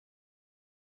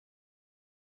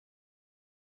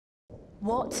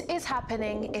What is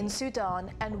happening in Sudan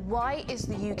and why is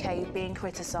the UK being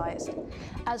criticised?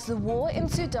 As the war in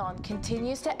Sudan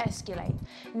continues to escalate,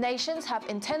 nations have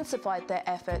intensified their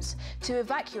efforts to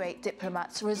evacuate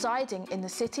diplomats residing in the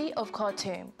city of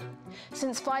Khartoum.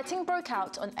 Since fighting broke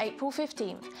out on April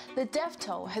 15th, the death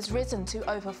toll has risen to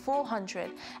over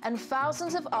 400 and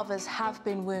thousands of others have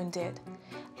been wounded.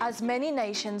 As many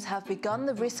nations have begun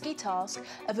the risky task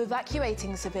of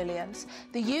evacuating civilians,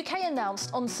 the UK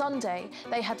announced on Sunday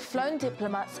they had flown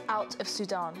diplomats out of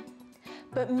Sudan.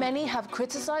 But many have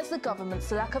criticised the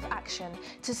government's lack of action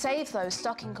to save those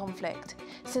stuck in conflict,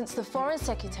 since the Foreign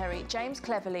Secretary James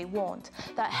Cleverly warned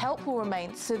that help will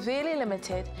remain severely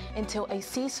limited until a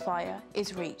ceasefire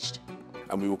is reached.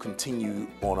 And we will continue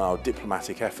on our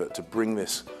diplomatic effort to bring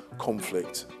this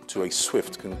conflict to a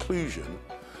swift conclusion,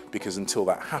 because until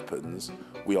that happens,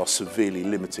 we are severely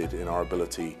limited in our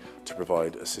ability to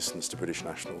provide assistance to British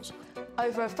nationals.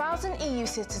 Over 1,000 EU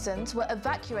citizens were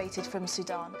evacuated from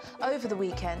Sudan over the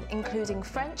weekend, including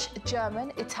French,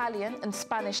 German, Italian and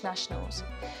Spanish nationals.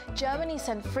 Germany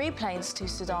sent 3 planes to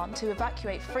Sudan to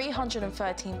evacuate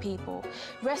 313 people,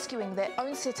 rescuing their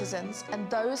own citizens and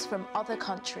those from other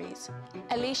countries.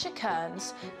 Alicia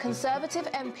Kearns, Conservative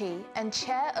MP and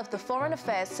chair of the Foreign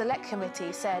Affairs Select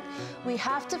Committee, said, "We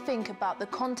have to think about the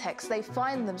context they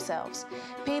find themselves.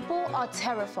 People are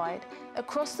terrified.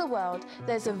 Across the world,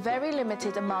 there's a very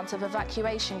limited amount of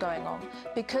evacuation going on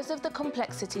because of the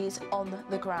complexities on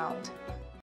the ground."